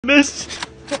Missed.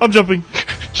 I'm jumping.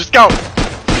 Just go.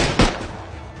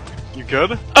 You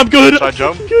good? I'm good. Should I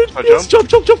jump? I'm good. Should I Yes, jump?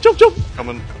 Jump.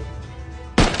 Coming.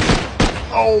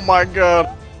 Oh my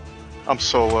god. I'm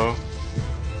so low.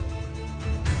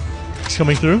 He's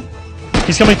coming through.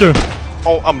 He's coming through.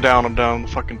 Oh, I'm down the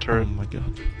fucking turret. Oh my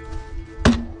god.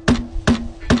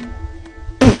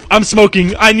 I'm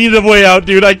smoking. I need a way out,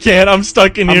 dude. I can't. I'm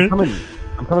stuck in here.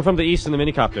 I'm coming from the east in the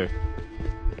minicopter.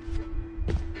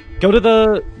 Go to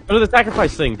the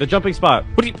sacrifice thing, the jumping spot.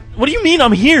 What do you mean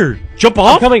I'm here? Jump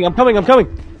off? I'm coming.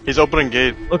 He's opening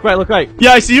gate. Look right.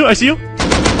 Yeah, I see you. I'm gonna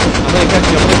catch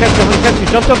you.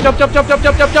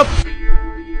 Jump.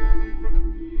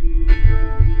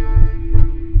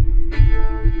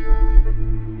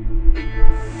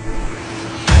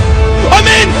 I'm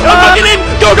in! I'm fucking in!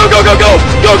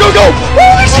 Go!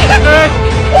 Holy shit!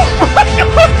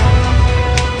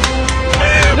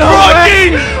 No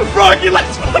Rocky,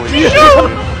 let's fucking go!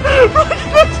 Rocky,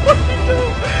 let's fucking go!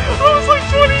 I was like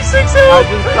 26 I out!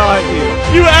 just saw you.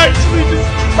 You actually